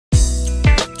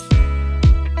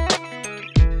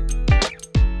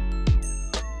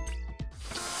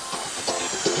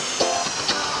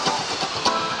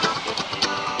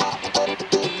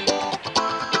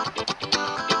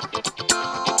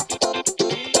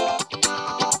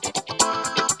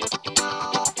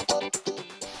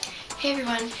Hey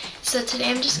everyone, so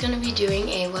today I'm just going to be doing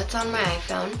a what's on my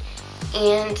iPhone,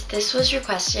 and this was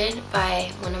requested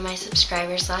by one of my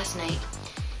subscribers last night.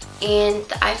 And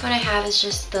the iPhone I have is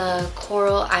just the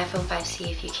Coral iPhone 5C,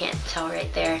 if you can't tell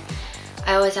right there.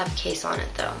 I always have a case on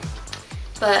it though.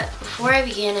 But before I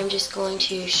begin, I'm just going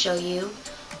to show you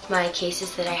my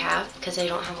cases that I have, because I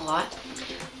don't have a lot.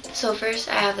 So first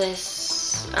I have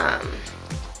this, I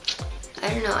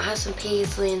don't know, it has some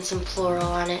paisley and some floral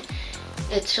on it.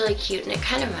 It's really cute and it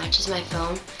kind of matches my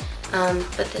phone.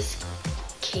 But this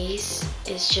case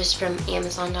is just from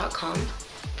Amazon.com.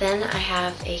 Then I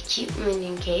have a cute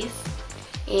minion case,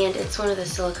 and it's one of the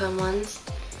silicone ones.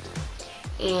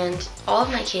 And all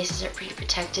of my cases are pretty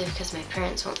protective because my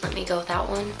parents won't let me go without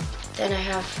one. Then I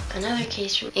have another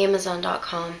case from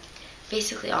Amazon.com.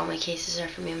 Basically all my cases are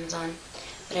from Amazon,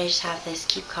 but I just have this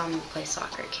Keep Calm and Play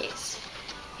Soccer case.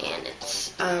 And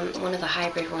it's one of the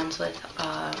hybrid ones with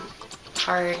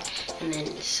hard and then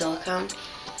silicone.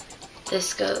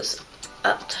 This goes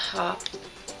up top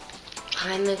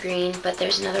behind the green, but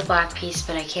there's another black piece,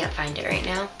 but I can't find it right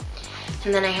now.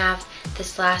 And then I have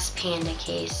this last panda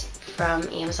case from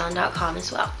Amazon.com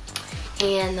as well.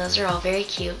 And those are all very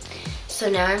cute. So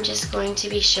now I'm just going to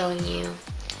be showing you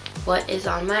what is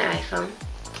on my iPhone.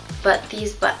 But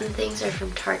these button things are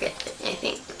from Target, I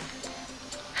think.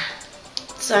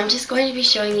 So I'm just going to be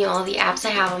showing you all the apps I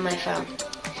have on my phone.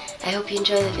 I hope you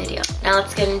enjoy the video. Now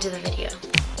let's get into the video.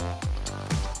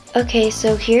 Okay,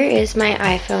 so here is my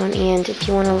iPhone, and if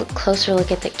you want a closer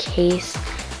look at the case,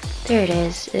 there it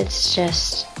is. It's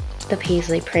just the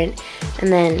paisley print.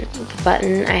 And then the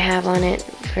button I have on it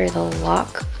for the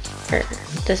lock, or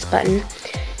this button,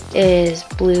 is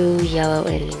blue, yellow,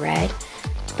 and red.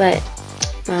 But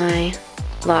my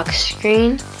lock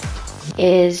screen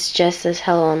is just this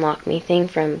Hello Unlock Me thing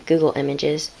from Google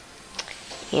Images.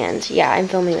 And yeah, I'm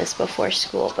filming this before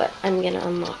school, but I'm gonna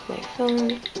unlock my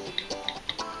phone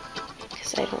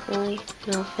because I don't really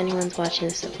know if anyone's watching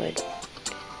this that would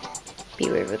be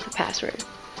weird with the password.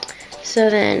 So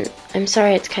then, I'm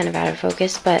sorry it's kind of out of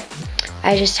focus, but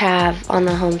I just have on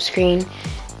the home screen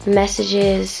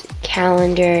messages,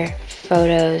 calendar,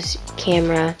 photos,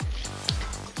 camera,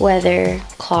 weather,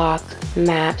 clock,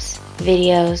 maps,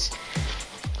 videos,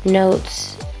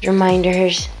 notes,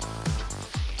 reminders,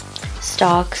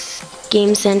 stocks,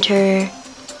 game center,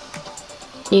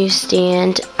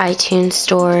 newsstand, iTunes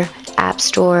store, app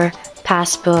store,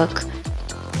 passbook,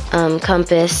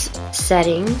 compass,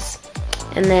 settings.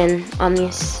 And then on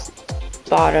this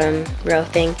bottom row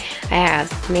thing, I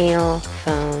have mail,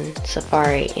 phone,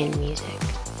 Safari, and music.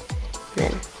 And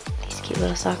then these cute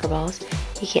little soccer balls.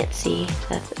 You can't see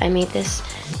that I made this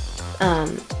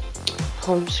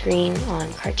home screen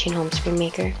on Cartoon Home Screen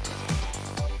Maker.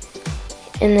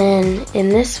 And then in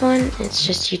this one, it's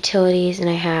just utilities, and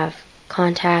I have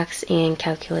contacts and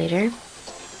calculator.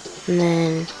 And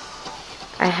then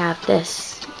I have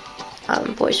this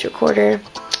voice recorder,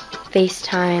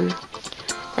 FaceTime,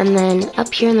 and then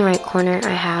up here in the right corner, I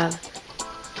have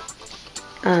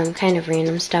kind of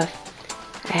random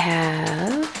stuff. I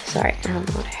have, sorry, I don't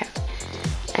know what I have.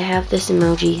 I have this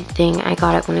emoji thing. I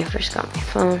got it when I first got my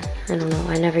phone. I don't know,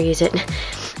 I never use it.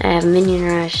 I have Minion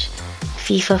Rush,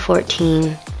 FIFA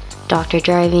 14, Dr.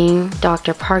 Driving,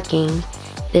 Dr. Parking,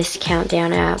 this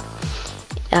countdown app,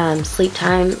 sleep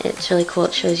time. It's really cool.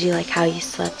 It shows you like how you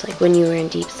slept, like when you were in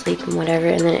deep sleep and whatever,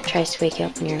 and then it tries to wake you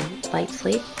up when you're in light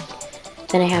sleep.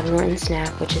 Then I have Norton Snap,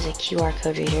 which is a QR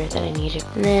code reader that I needed.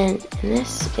 And then in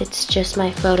this, it's just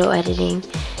my photo editing.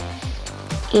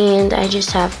 And I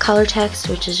just have color text,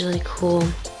 which is really cool.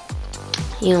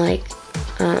 You know, like,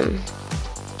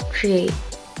 create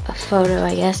a photo,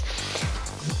 I guess.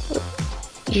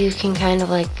 You can kind of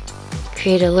like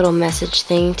create a little message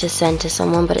thing to send to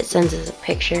someone, but it sends as a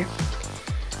picture.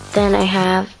 Then I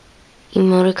have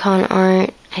emoticon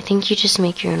art. I think you just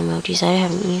make your own emojis. I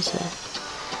haven't used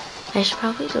this. I should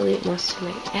probably delete most of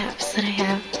my apps that I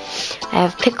have. I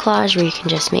have Pic Collage, where you can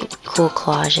just make cool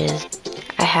collages.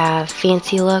 I have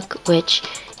Fancy Look, which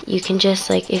you can just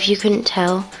like, if you couldn't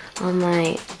tell on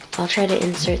my, I'll try to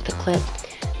insert the clip,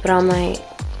 but on my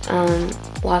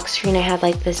lock screen I had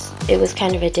like this, it was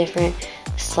kind of a different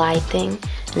slide thing,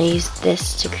 and I used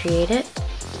this to create it.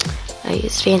 I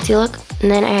used Fancy Look. And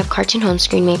then I have Cartoon Home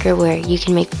Screen Maker, where you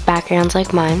can make backgrounds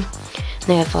like mine. And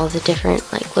they have all the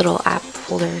different like little app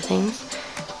folder things.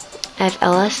 I have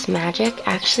LS Magic.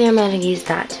 Actually, I'm going to use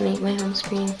that to make my home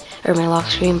screen, or my lock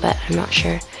screen, but I'm not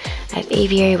sure. I have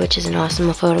Aviary, which is an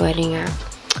awesome photo editing app.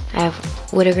 I have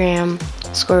Witagram,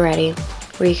 Score Ready,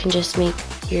 where you can just make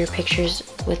your pictures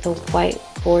with a white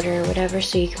border or whatever,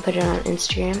 so you can put it on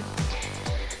Instagram.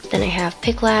 Then I have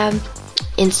PicLab,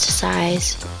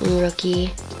 Instasize, Rookie,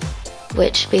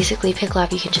 which basically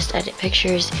PicLab you can just edit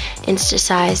pictures.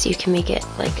 Instasize you can make it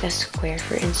like a square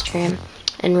for Instagram,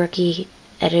 and Rookie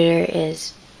Editor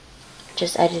is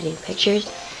just editing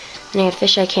pictures. And I have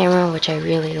fisheye camera, which I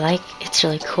really like. It's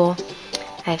really cool.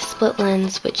 I have split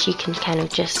lens, which you can kind of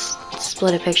just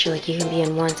split a picture, like you can be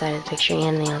in one side of the picture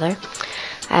and the other.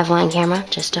 I have line camera,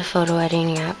 just a photo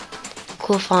editing app.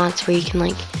 Cool fonts where you can,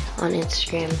 like on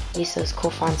Instagram, use those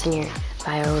cool fonts in your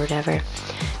bio or whatever.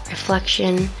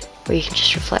 Reflection, where you can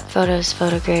just reflect photos.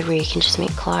 Photogrid, where you can just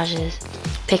make collages.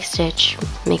 PicStitch,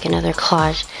 make another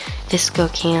collage.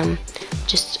 ViscoCam,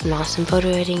 just an awesome photo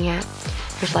editing app.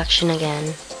 Reflection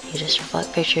again, you just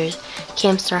reflect pictures.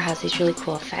 Camstar has these really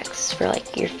cool effects for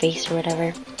like your face or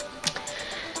whatever.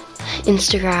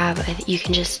 Instagrab, you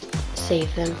can just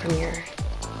save them from your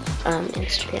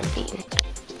Instagram feed.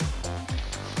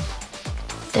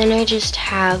 Then I just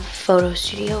have Photo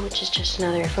Studio, which is just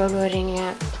another photo editing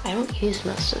app. I don't use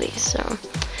most of these, so.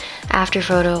 After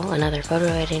Photo, another photo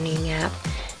editing app.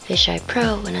 Fisheye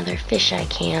Pro, another fisheye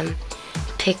cam.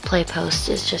 Pick Play Post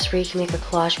is just where you can make a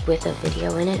collage with a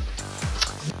video in it.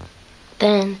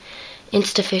 Then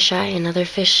InstaFisheye, another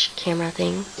fish camera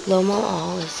thing. Lomo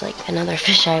All is like another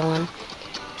fisheye one.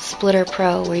 Splitter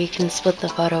Pro, where you can split the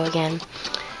photo again.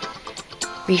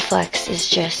 Reflex is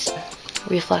just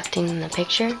reflecting the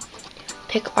picture.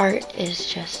 PicArt is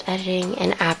just editing,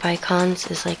 and App Icons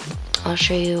is like, I'll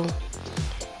show you.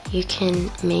 You can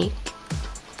make,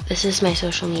 this is my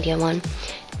social media one.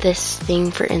 This thing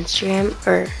for Instagram,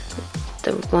 or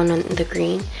the one on the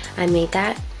green, I made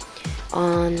that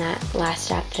on that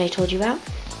last app that I told you about.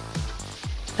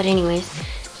 But anyways,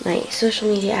 my social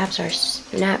media apps are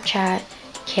Snapchat,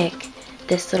 Kik,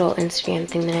 this little Instagram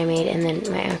thing that I made, and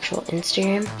then my actual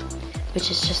Instagram, which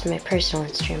is just my personal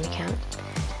Instagram account.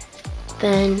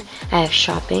 Then I have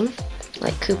shopping,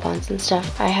 like coupons and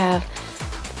stuff. I have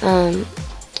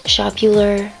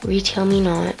Shopular, Retail Me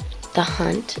Not, The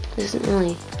Hunt. This isn't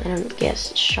really, I don't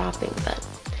guess shopping, but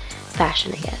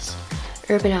fashion, I guess.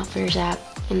 Urban Outfitters app,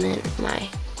 and then my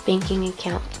banking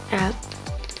account app.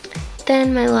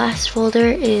 Then my last folder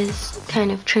is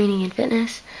kind of training and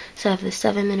fitness. So I have the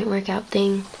 7-minute workout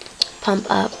thing, Pump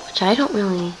Up, which I don't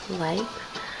really like.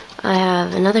 I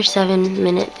have another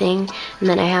 7-minute thing, and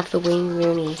then I have the Wayne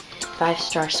Rooney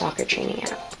 5-star soccer training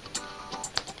app.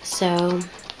 So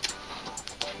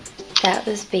that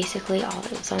was basically all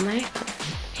that was on my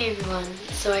iPhone. Hey everyone,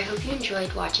 so I hope you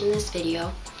enjoyed watching this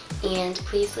video, and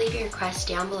please leave your requests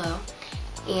down below,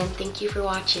 and thank you for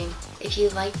watching. If you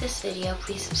like this video,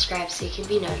 please subscribe so you can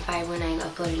be notified when I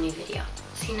upload a new video.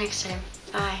 See you next time.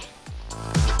 Bye.